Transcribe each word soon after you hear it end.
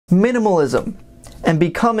Minimalism and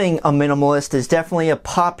becoming a minimalist is definitely a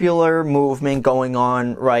popular movement going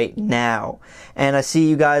on right now. And I see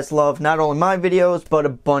you guys love not only my videos, but a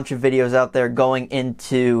bunch of videos out there going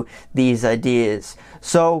into these ideas.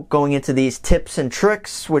 So going into these tips and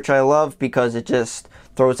tricks, which I love because it just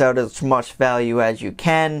throws out as much value as you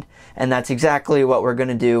can. And that's exactly what we're going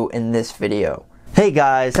to do in this video. Hey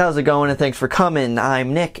guys, how's it going and thanks for coming.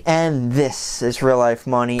 I'm Nick and this is Real Life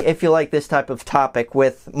Money. If you like this type of topic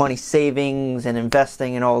with money savings and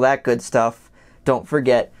investing and all that good stuff, don't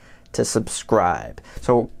forget to subscribe.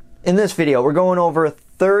 So in this video, we're going over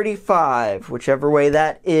 35, whichever way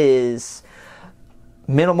that is,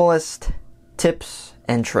 minimalist tips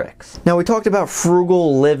and tricks. Now we talked about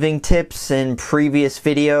frugal living tips in previous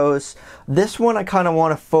videos. This one I kind of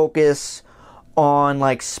want to focus on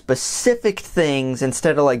like specific things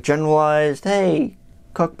instead of like generalized, hey,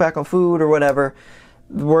 cut back on food or whatever.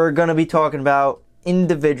 We're going to be talking about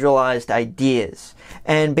individualized ideas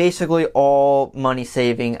and basically all money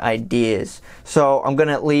saving ideas. So I'm going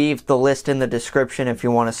to leave the list in the description if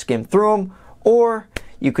you want to skim through them, or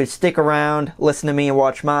you could stick around, listen to me and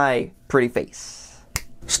watch my pretty face.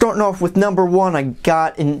 Starting off with number one, I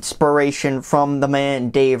got inspiration from the man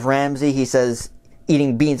Dave Ramsey. He says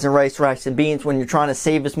eating beans and rice and beans when you're trying to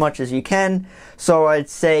save as much as you can. So I'd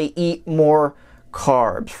say eat more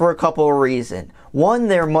carbs for a couple of reasons. One,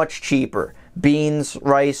 they're much cheaper. Beans,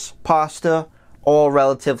 rice, pasta, all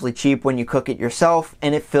relatively cheap when you cook it yourself,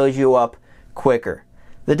 and it fills you up quicker.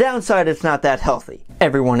 The downside, it's not that healthy.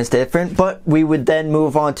 Everyone is different, but we would then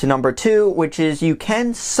move on to number two, which is you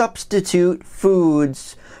can substitute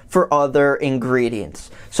foods for other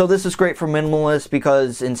ingredients. So this is great for minimalists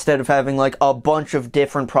because instead of having like a bunch of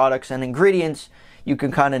different products and ingredients, you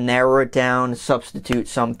can kind of narrow it down, substitute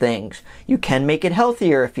some things. You can make it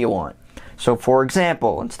healthier if you want. So for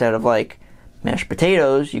example, instead of like mashed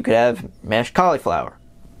potatoes, you could have mashed cauliflower.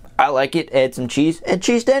 I like it. Add some cheese. Add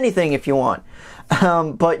cheese to anything if you want.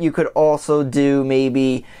 But you could also do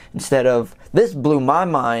maybe, instead of, this blew my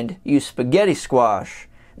mind, use spaghetti squash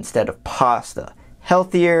instead of pasta.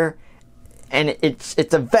 Healthier, and it's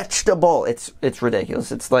a vegetable. It's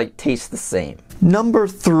ridiculous. It's like tastes the same. Number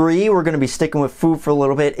three, we're going to be sticking with food for a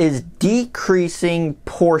little bit, is decreasing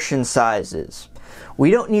portion sizes.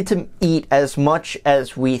 We don't need to eat as much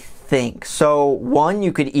as we think. So one,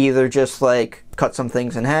 you could either just like cut some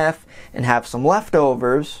things in half and have some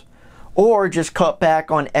leftovers, or just cut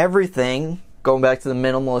back on everything, going back to the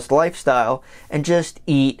minimalist lifestyle, and just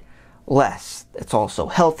eat less. It's also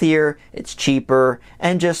healthier, it's cheaper,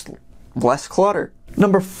 and just less clutter.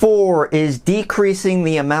 Number four is decreasing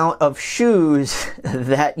the amount of shoes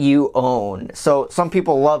that you own. So some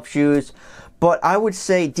people love shoes, but I would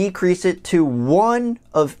say decrease it to one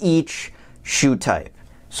of each shoe type.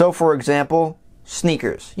 So for example,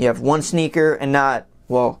 sneakers. You have one sneaker and not,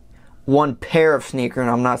 well, one pair of sneaker, and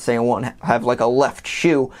I'm not saying one have like a left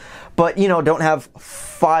shoe, but you know, don't have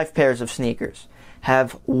 5 pairs of sneakers.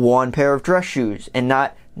 Have one pair of dress shoes and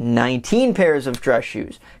not 19 pairs of dress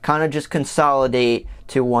shoes. Kind of just consolidate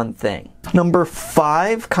to one thing. Number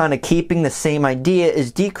 5, kind of keeping the same idea,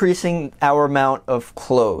 is decreasing our amount of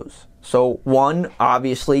clothes. So one,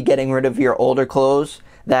 obviously getting rid of your older clothes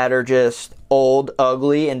that are just old,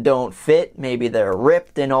 ugly, and don't fit. Maybe they're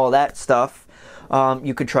ripped and all that stuff.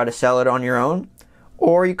 You could try to sell it on your own,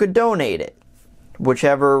 or you could donate it.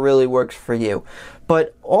 Whichever really works for you.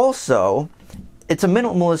 But also, it's a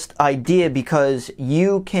minimalist idea because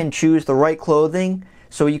you can choose the right clothing,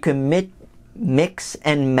 so you can mix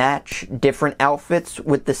and match different outfits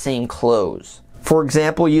with the same clothes. For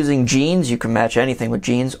example, using jeans, you can match anything with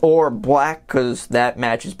jeans, or black, because that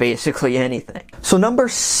matches basically anything. So number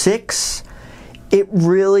 6, it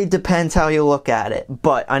really depends how you look at it.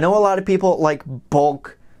 But I know a lot of people like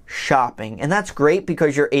bulk shopping, and that's great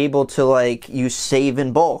because you're able to like, you save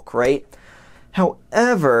in bulk, right?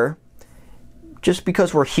 However, just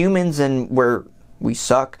because we're humans and we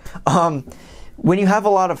suck, when you have a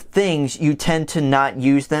lot of things, you tend to not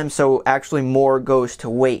use them, so actually more goes to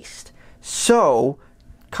waste. So,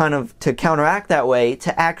 kind of to counteract that way,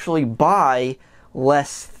 to actually buy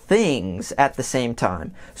less things at the same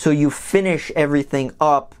time. So you finish everything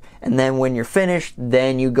up, and then when you're finished,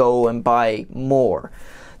 then you go and buy more.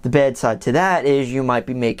 The bad side to that is you might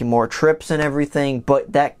be making more trips and everything,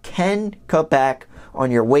 but that can cut back on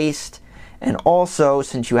your waste. And also,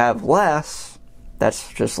 since you have less,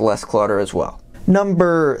 that's just less clutter as well.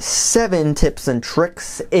 Number 7 tips and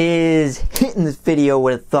tricks is hitting this video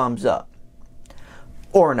with a thumbs up.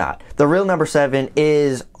 Or not. The real number 7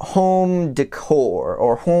 is home decor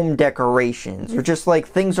or home decorations, or just like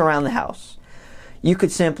things around the house. you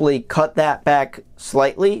could simply cut that back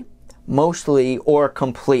slightly, mostly, or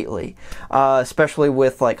completely. Especially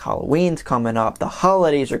with like Halloween's coming up, the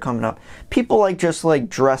holidays are coming up. People like just like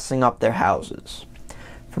dressing up their houses.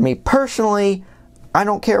 For me personally, I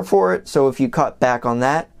don't care for it, so if you cut back on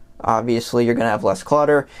that, obviously you're going to have less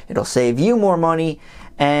clutter, it'll save you more money,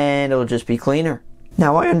 and it'll just be cleaner.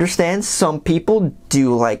 Now, I understand some people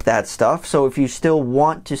do like that stuff, so if you still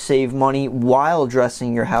want to save money while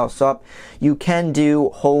dressing your house up, you can do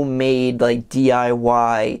homemade, like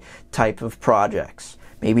DIY type of projects.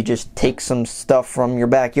 Maybe just take some stuff from your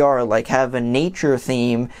backyard, like have a nature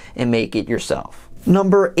theme and make it yourself.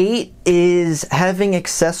 Number 8 is having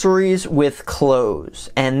accessories with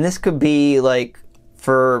clothes, and this could be like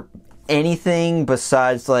for anything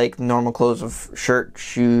besides like normal clothes of shirt,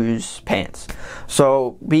 shoes, pants.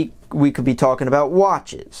 So we could be talking about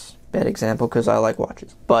watches. Bad example because I like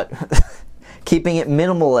watches. But keeping it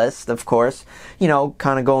minimalist, of course, you know,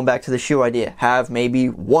 kind of going back to the shoe idea. Have maybe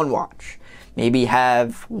one watch. Maybe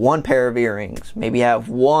have one pair of earrings. Maybe have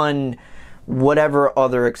one whatever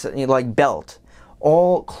other, like belt.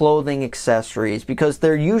 All clothing accessories, because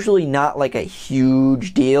they're usually not like a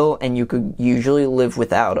huge deal and you could usually live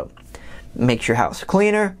without them. Makes your house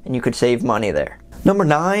cleaner and you could save money there. Number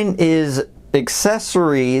 9 is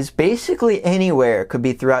accessories basically anywhere. Could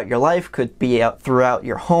be throughout your life, could be out throughout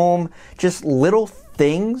your home. Just little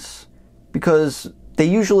things, because they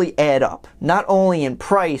usually add up. Not only in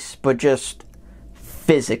price, but just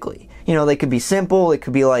physically. You know, they could be simple. It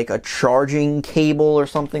could be like a charging cable or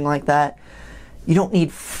something like that. You don't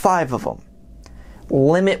need 5 of them.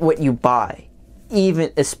 Limit what you buy,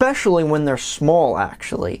 even especially when they're small,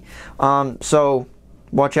 actually. So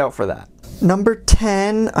watch out for that. Number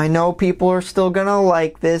 10, I know people are still gonna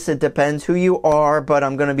like this. It depends who you are, but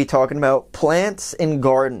I'm gonna be talking about plants and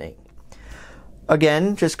gardening.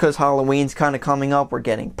 Again, just because Halloween's kind of coming up, we're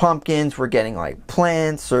getting pumpkins, we're getting like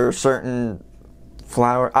plants or certain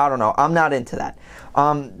flower. I don't know. I'm not into that.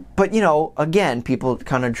 But you know, again, people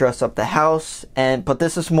kind of dress up the house, but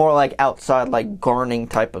this is more like outside, like gardening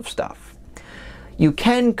type of stuff. You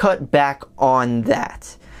can cut back on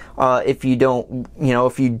that. If you don't, you know,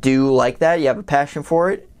 if you do like that, you have a passion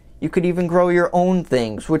for it, you could even grow your own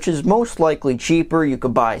things, which is most likely cheaper. You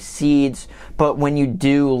could buy seeds, but when you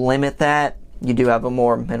do limit that, you do have a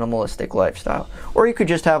more minimalistic lifestyle. Or you could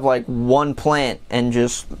just have like one plant and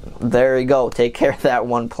just, there you go, take care of that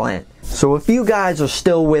one plant. So if you guys are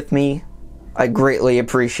still with me, I greatly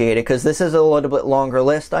appreciate it, because this is a little bit longer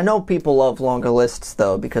list. I know people love longer lists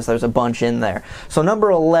though, because there's a bunch in there. So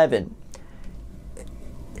number 11,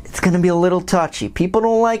 it's going to be a little touchy. People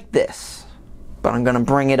don't like this, but I'm going to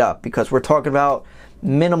bring it up because we're talking about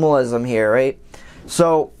minimalism here, right?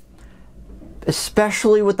 So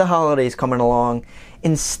especially with the holidays coming along,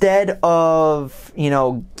 instead of, you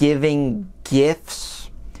know, giving gifts,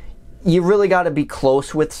 you really got to be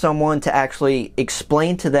close with someone to actually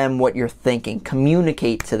explain to them what you're thinking,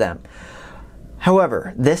 communicate to them.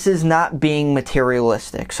 However, this is not being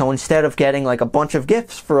materialistic. So instead of getting like a bunch of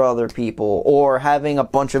gifts for other people or having a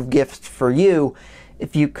bunch of gifts for you,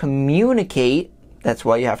 if you communicate, that's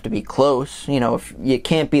why you have to be close. You know, if you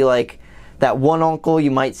can't be like that one uncle you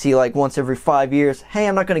might see like once every 5 years. Hey,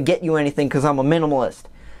 I'm not going to get you anything because I'm a minimalist.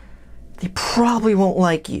 They probably won't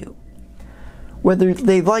like you. Whether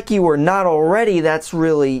they like you or not already, that's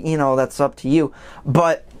really, you know, that's up to you.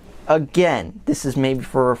 But again, this is maybe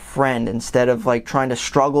for a friend. Instead of like trying to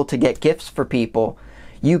struggle to get gifts for people,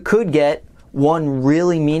 you could get one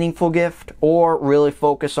really meaningful gift or really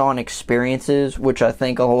focus on experiences, which I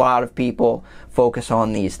think a lot of people focus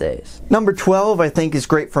on these days. Number 12, I think, is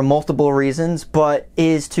great for multiple reasons, but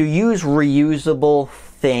is to use reusable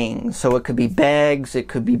things. So it could be bags, it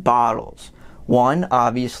could be bottles. One,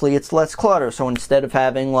 obviously, it's less clutter. So instead of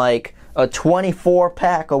having like a 24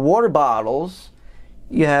 pack of water bottles,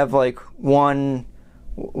 you have like one,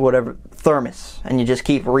 whatever, thermos, and you just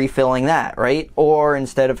keep refilling that, right? Or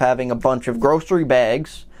instead of having a bunch of grocery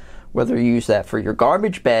bags, whether you use that for your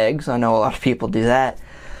garbage bags, I know a lot of people do that,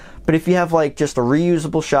 but if you have like just a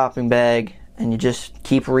reusable shopping bag and you just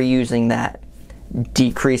keep reusing that,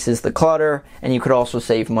 decreases the clutter, and you could also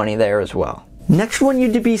save money there as well. Next one,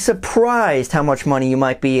 you'd be surprised how much money you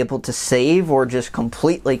might be able to save or just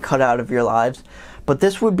completely cut out of your lives, but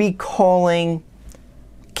this would be calling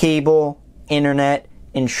cable, internet,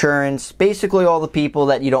 insurance, basically all the people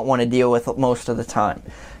that you don't want to deal with most of the time.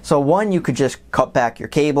 So one, you could just cut back your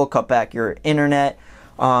cable, cut back your internet,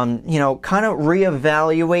 you know, kind of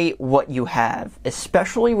reevaluate what you have,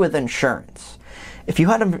 especially with insurance. If you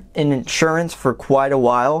had an insurance for quite a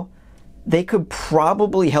while, they could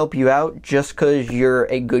probably help you out just because you're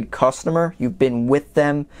a good customer. You've been with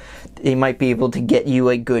them. They might be able to get you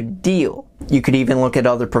a good deal. You could even look at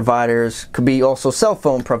other providers. Could be also cell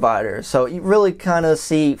phone providers. So you really kind of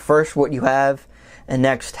see first what you have, and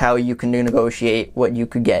next how you can negotiate what you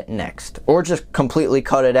could get next. Or just completely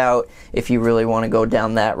cut it out if you really want to go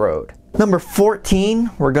down that road. Number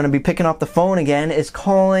 14, we're going to be picking up the phone again, is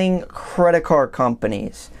calling credit card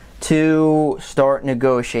companies to start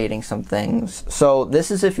negotiating some things. So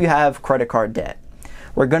this is if you have credit card debt.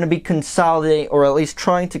 We're going to be consolidating, or at least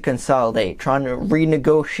trying to consolidate, trying to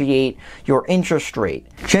renegotiate your interest rate.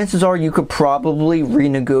 Chances are you could probably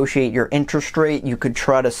renegotiate your interest rate. You could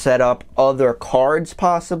try to set up other cards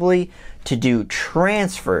possibly to do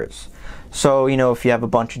transfers. So, you know, if you have a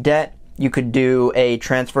bunch of debt, you could do a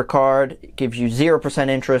transfer card. It gives you 0%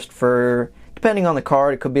 interest for, depending on the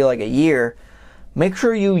card, it could be like a year. Make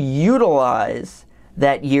sure you utilize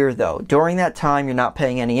that year though. During that time, you're not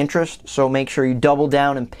paying any interest, so make sure you double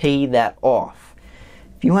down and pay that off.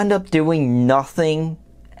 If you end up doing nothing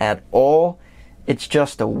at all, it's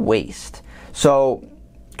just a waste. So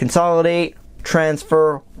consolidate,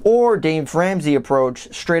 transfer, or Dave Ramsey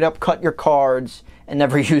approach, straight up cut your cards and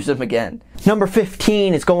never use them again. Number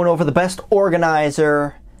 15 is going over the best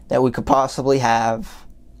organizer that we could possibly have.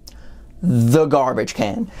 The garbage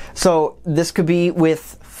can. So this could be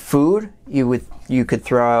with food. You could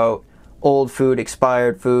throw out old food,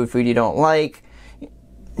 expired food, food you don't like.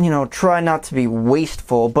 You know, try not to be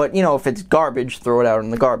wasteful, but you know, if it's garbage, throw it out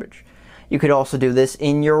in the garbage. You could also do this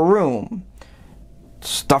in your room.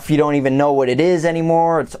 Stuff you don't even know what it is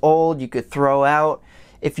anymore, it's old, you could throw out.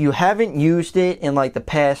 If you haven't used it in like the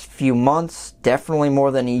past few months, definitely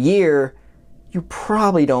more than a year, you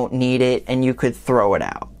probably don't need it and you could throw it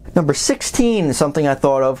out. Number 16 is something I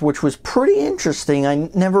thought of, which was pretty interesting. I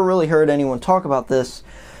never really heard anyone talk about this,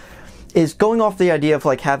 is going off the idea of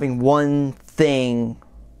like having one thing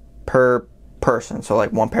per person. So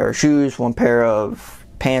like one pair of shoes, one pair of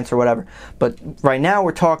pants or whatever. But right now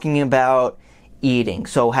we're talking about eating.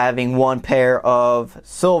 So having one pair of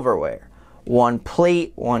silverware, one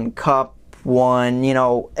plate, one cup, one, you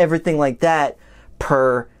know, everything like that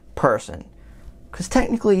per person. Because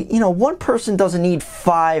technically, you know, one person doesn't need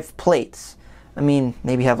 5 plates. I mean,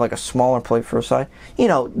 maybe have like a smaller plate for a side. You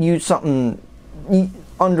know, use something, you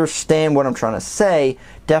understand what I'm trying to say.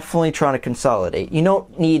 Definitely trying to consolidate. You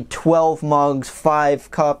don't need 12 mugs,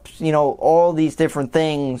 5 cups, you know, all these different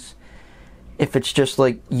things if it's just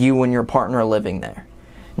like you and your partner living there.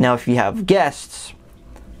 Now, if you have guests,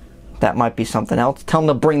 that might be something else. Tell them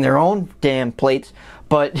to bring their own damn plates.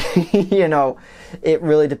 But, you know, it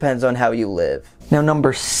really depends on how you live. Now,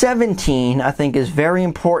 number 17, I think, is very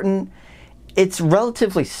important. It's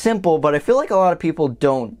relatively simple, but I feel like a lot of people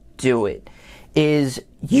don't do it. Is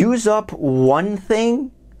use up one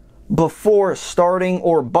thing before starting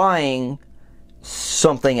or buying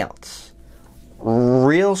something else.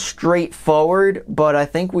 Real straightforward, but I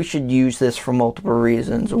think we should use this for multiple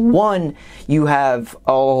reasons. One, you have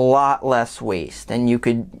a lot less waste, and you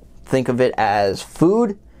could think of it as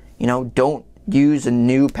food. You know, don't use a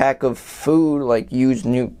new pack of food, like use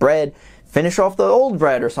new bread, finish off the old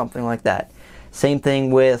bread or something like that. Same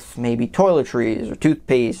thing with maybe toiletries or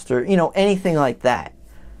toothpaste or, you know, anything like that.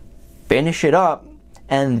 Finish it up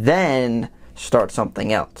and then start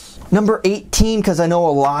something else. Number 18, because I know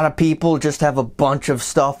a lot of people just have a bunch of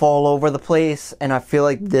stuff all over the place, and I feel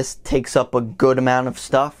like this takes up a good amount of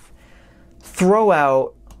stuff. Throw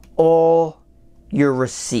out all your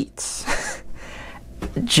receipts.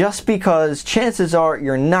 Just because chances are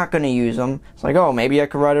you're not going to use them. It's like, oh, maybe I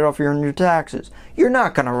could write it off your taxes. You're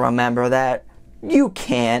not going to remember that. You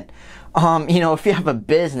can't. You know, if you have a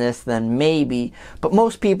business, then maybe. But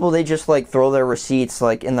most people, they just like throw their receipts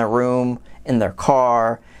like in their room, in their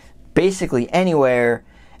car, basically anywhere.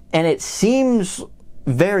 And it seems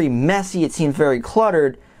very messy. It seems very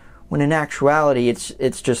cluttered. When in actuality,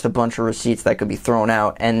 it's just a bunch of receipts that could be thrown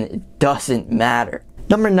out, and it doesn't matter.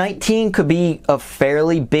 Number 19 could be a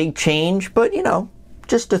fairly big change, but you know,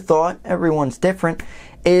 just a thought, everyone's different,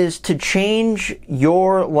 is to change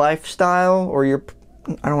your lifestyle or your,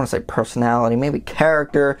 I don't want to say personality, maybe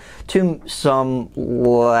character, to some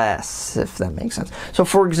less, if that makes sense. So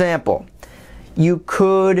for example, you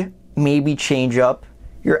could maybe change up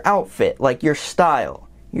your outfit, like your style,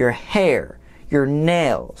 your hair, your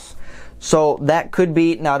nails. So that could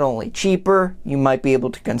be not only cheaper, you might be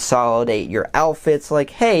able to consolidate your outfits,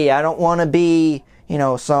 like, hey, I don't want to be, you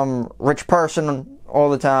know, some rich person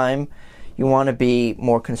all the time. You want to be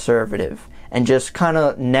more conservative and just kind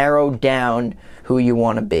of narrow down who you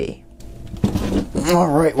want to be.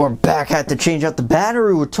 Alright, we're back. Had to change out the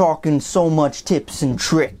battery. We're talking so much tips and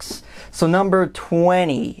tricks. So number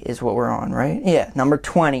 20 is what we're on, right? Yeah, number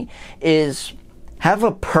 20 is have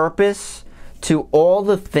a purpose to all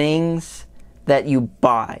the things that you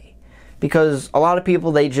buy. Because a lot of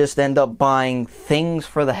people, they just end up buying things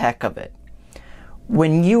for the heck of it.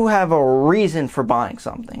 When you have a reason for buying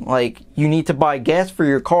something, like you need to buy gas for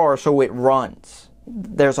your car so it runs,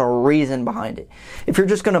 there's a reason behind it. If you're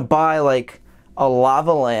just going to buy like a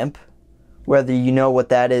lava lamp, whether you know what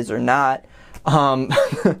that is or not,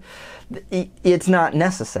 it's not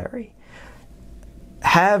necessary.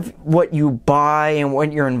 Have what you buy and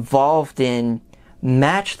what you're involved in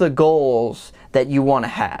match the goals that you want to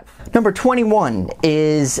have. Number 21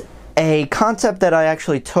 is a concept that I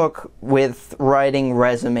actually took with writing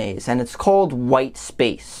resumes, and it's called white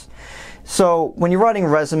space. So when you're writing a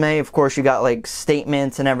resume, of course, you got like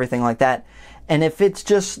statements and everything like that. And if it's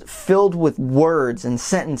just filled with words and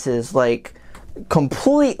sentences, like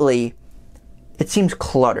completely, it seems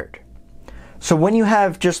cluttered. So when you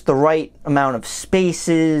have just the right amount of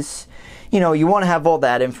spaces, you know, you want to have all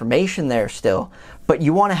that information there still, but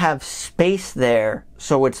you want to have space there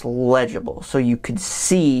so it's legible, so you could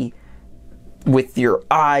see with your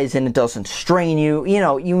eyes and it doesn't strain you. You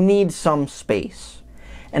know, you need some space.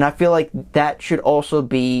 And I feel like that should also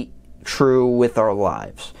be true with our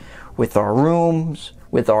lives, with our rooms,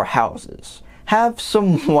 with our houses. Have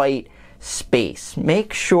some white space.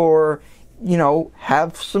 Make sure, you know,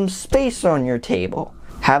 have some space on your table.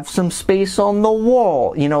 Have some space on the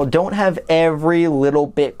wall. You know, don't have every little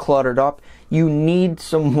bit cluttered up. You need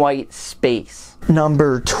some white space.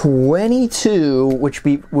 Number 22, which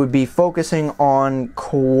would be focusing on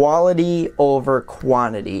quality over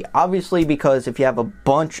quantity. Obviously, because if you have a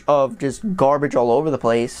bunch of just garbage all over the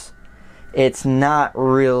place, it's not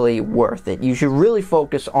really worth it. You should really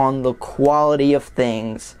focus on the quality of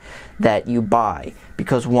things that you buy.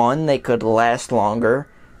 Because one, they could last longer.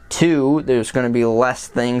 Two, there's going to be less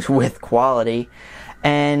things with quality.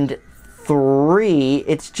 And three,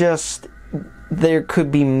 it's just, there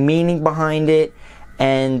could be meaning behind it.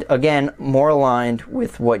 And again, more aligned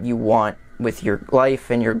with what you want with your life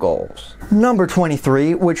and your goals. Number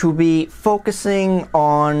 23, which will be focusing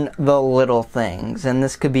on the little things. And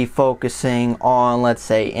this could be focusing on, let's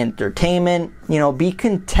say, entertainment. You know, be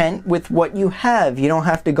content with what you have. You don't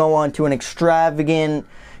have to go on to an extravagant,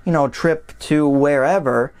 you know, trip to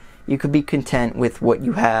wherever. You could be content with what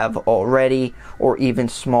you have already, or even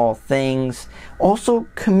small things. Also,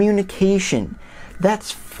 communication.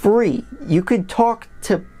 That's free. You could talk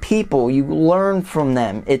to people. You learn from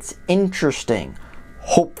them. It's interesting,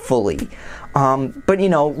 hopefully. But, you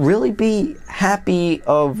know, really be happy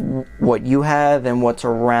of what you have and what's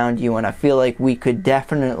around you. And I feel like we could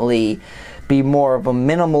definitely be more of a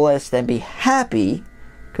minimalist and be happy,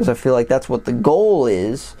 because I feel like that's what the goal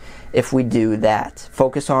is if we do that.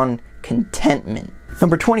 Focus on contentment.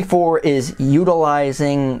 Number 24 is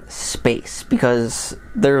utilizing space, because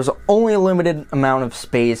there's only a limited amount of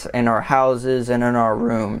space in our houses and in our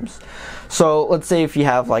rooms. So let's say if you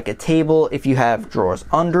have like a table, if you have drawers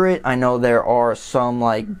under it, I know there are some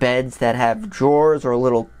like beds that have drawers or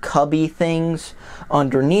little cubby things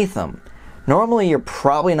underneath them. Normally you're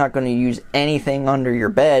probably not going to use anything under your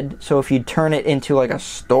bed, so if you turn it into like a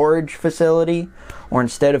storage facility, or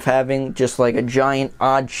instead of having just like a giant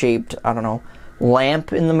odd-shaped, I don't know,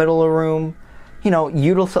 lamp in the middle of the room, you know,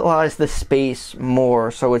 utilize the space more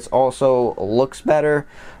so it's also looks better,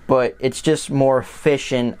 but it's just more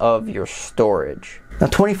efficient of your storage. Now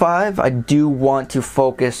 25, I do want to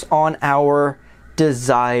focus on our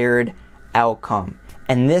desired outcome.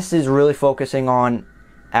 And this is really focusing on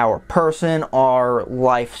our person, our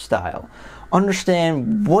lifestyle.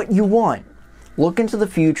 Understand what you want. Look into the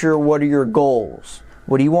future. What are your goals?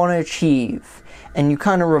 What do you want to achieve? And you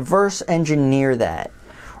kind of reverse engineer that.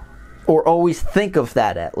 Or always think of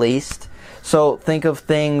that at least. So think of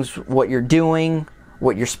things, what you're doing,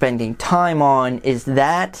 what you're spending time on. Is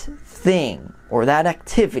that thing or that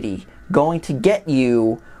activity going to get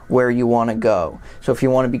you where you want to go? So if you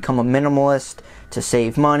want to become a minimalist, to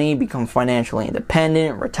save money, become financially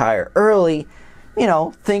independent, retire early, you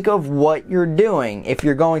know, think of what you're doing. If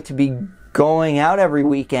you're going to be going out every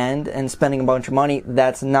weekend and spending a bunch of money,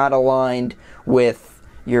 that's not aligned with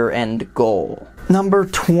your end goal. Number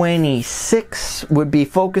 26 would be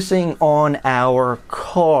focusing on our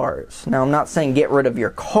cars. Now, I'm not saying get rid of your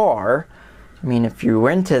car. I mean, if you're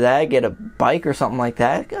into that, get a bike or something like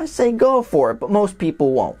that, I say go for it, but most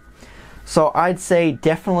people won't. So I'd say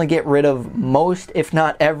definitely get rid of most, if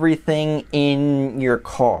not everything, in your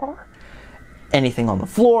car. anything on the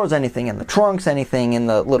floors, anything in the trunks, anything in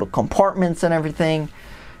the little compartments and everything.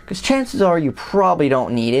 Because chances are you probably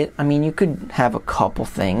don't need it. I mean, you could have a couple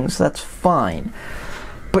things, that's fine.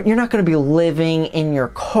 But you're not going to be living in your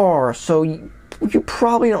car, so you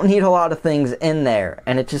probably don't need a lot of things in there,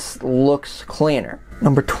 and it just looks cleaner.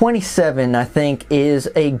 Number 27, I think, is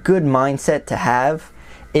a good mindset to have,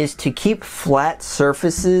 is to keep flat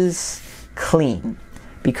surfaces clean.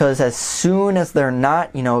 Because as soon as they're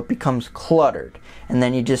not, you know, it becomes cluttered. And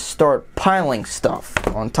then you just start piling stuff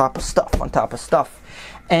on top of stuff on top of stuff.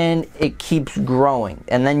 And it keeps growing.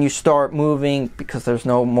 And then you start moving, because there's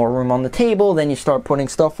no more room on the table, then you start putting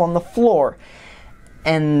stuff on the floor.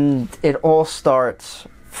 And it all starts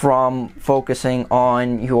from focusing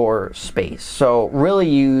on your space. So really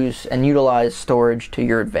use and utilize storage to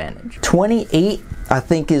your advantage. 28, I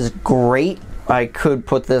think, is great. I could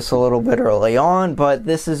put this a little bit early on, but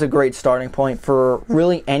this is a great starting point for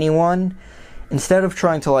really anyone. Instead of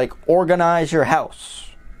trying to like organize your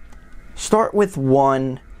house, start with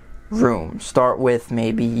one room. Start with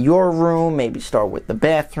maybe your room, maybe start with the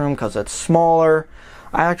bathroom because it's smaller.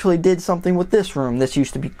 I actually did something with this room. This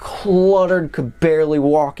used to be cluttered, could barely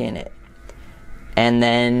walk in it. And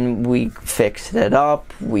then we fixed it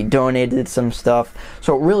up, we donated some stuff.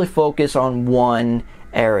 So really focus on one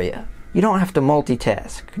area. You don't have to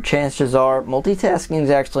multitask. Chances are multitasking is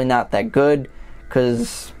actually not that good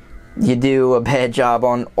because you do a bad job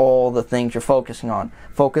on all the things you're focusing on.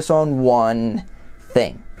 Focus on one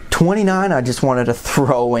thing. 29, I just wanted to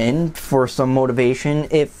throw in for some motivation.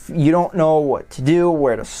 If you don't know what to do,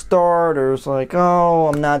 where to start, or it's like, oh,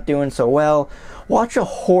 I'm not doing so well, watch a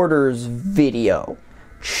hoarder's video.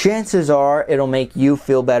 Chances are it'll make you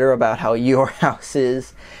feel better about how your house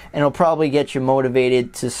is, and it'll probably get you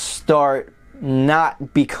motivated to start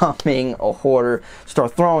not becoming a hoarder,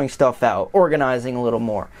 start throwing stuff out, organizing a little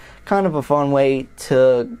more. Kind of a fun way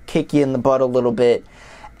to kick you in the butt a little bit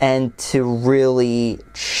and to really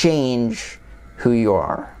change who you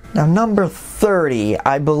are. Now, number 30,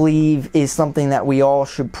 I believe, is something that we all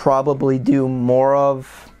should probably do more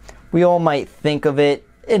of. We all might think of it,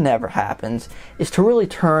 it never happens, is to really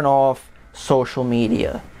turn off social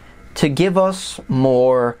media, to give us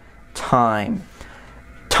more time.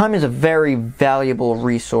 Time is a very valuable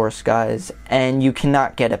resource, guys, and you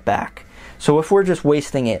cannot get it back. So if we're just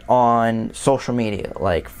wasting it on social media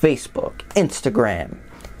like Facebook, Instagram,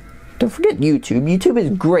 don't forget YouTube. YouTube is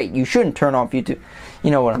great. You shouldn't turn off YouTube. You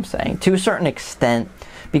know what I'm saying. To a certain extent,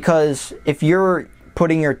 because if you're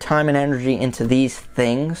putting your time and energy into these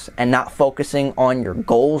things and not focusing on your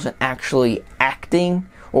goals and actually acting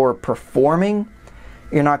or performing,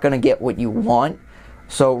 you're not going to get what you want.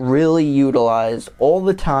 So really utilize all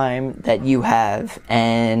the time that you have,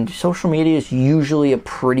 and social media is usually a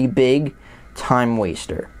pretty big time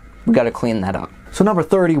waster. We got to clean that up. So number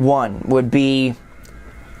 31 would be,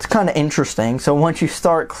 it's kind of interesting. So once you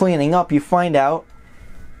start cleaning up, you find out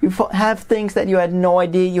you have things that you had no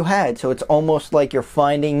idea you had. So it's almost like you're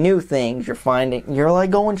finding new things. You're like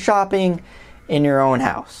going shopping in your own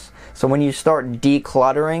house. So when you start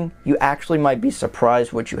decluttering, you actually might be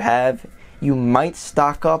surprised what you have. You might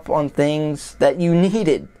stock up on things that you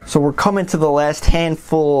needed. So we're coming to the last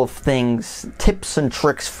handful of things, tips and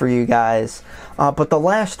tricks for you guys. But the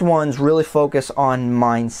last ones really focus on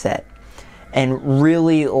mindset and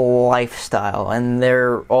really lifestyle, and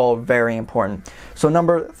they're all very important. So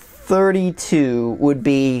number 32 would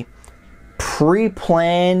be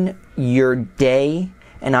pre-plan your day,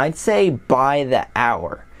 and I'd say by the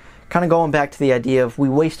hour. Kind of going back to the idea of we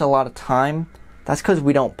waste a lot of time. That's because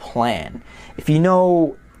we don't plan. If you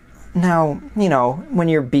know, now, you know, when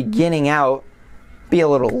you're beginning out, be a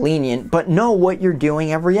little lenient, but know what you're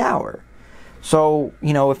doing every hour. So,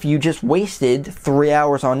 you know, if you just wasted 3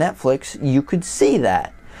 hours on Netflix, you could see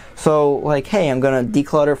that. So, like, hey, I'm going to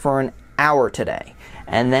declutter for an hour today,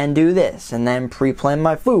 and then do this, and then pre-plan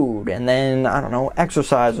my food, and then, I don't know,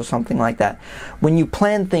 exercise or something like that. When you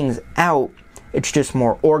plan things out, it's just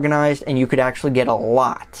more organized, and you could actually get a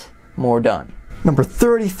lot more done. Number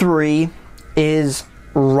 33 is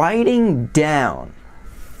writing down,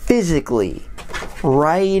 physically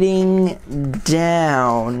writing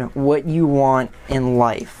down what you want in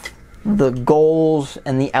life, the goals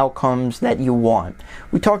and the outcomes that you want.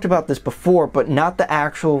 We talked about this before, but not the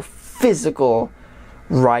actual physical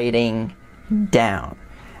writing down.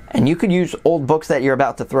 And you could use old books that you're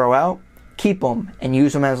about to throw out, keep them and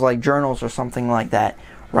use them as like journals or something like that.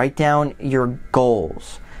 Write down your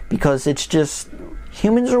goals, because it's just,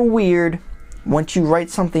 humans are weird. Once you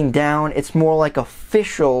write something down, it's more like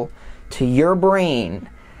official to your brain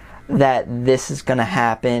that this is going to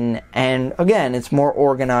happen, and again, it's more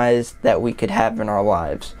organized that we could have in our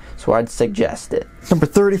lives. So I'd suggest it. Number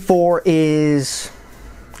 34 is,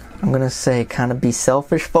 I'm going to say, kind of be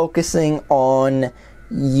selfish, focusing on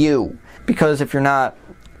you. Because if you're not,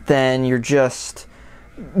 then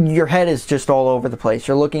your head is just all over the place.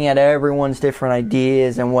 You're looking at everyone's different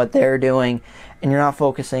ideas and what they're doing, and you're not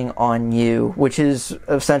focusing on you, which is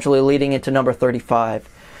essentially leading into number 35,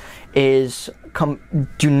 is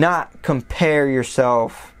do not compare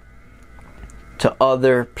yourself to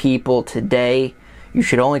other people today. You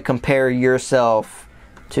should only compare yourself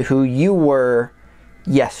to who you were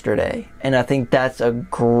yesterday. And I think that's a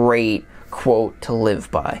great quote to live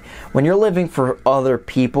by. When you're living for other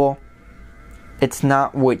people, it's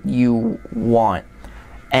not what you want.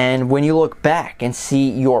 And when you look back and see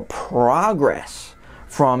your progress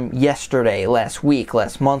from yesterday, last week,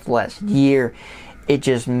 last month, last year, it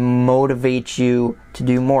just motivates you to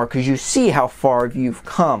do more because you see how far you've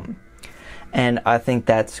come. And I think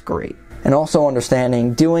that's great. And also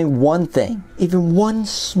understanding doing one thing, even one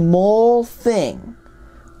small thing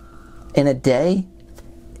in a day,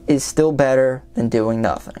 is still better than doing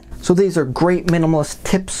nothing. So these are great minimalist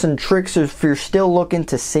tips and tricks if you're still looking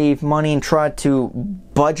to save money and try to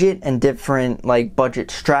budget and different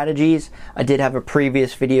budget strategies. I did have a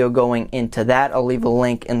previous video going into that. I'll leave a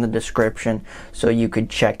link in the description so you could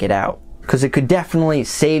check it out, because it could definitely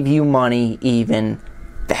save you money even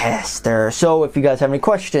faster. So if you guys have any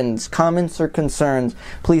questions, comments, or concerns,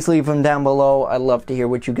 please leave them down below. I'd love to hear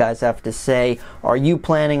what you guys have to say. Are you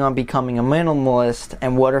planning on becoming a minimalist,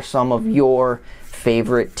 and what are some of your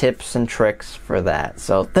favorite tips and tricks for that?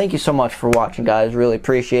 So thank you so much for watching, guys. Really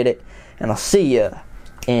appreciate it, and I'll see you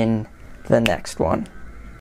in the next one.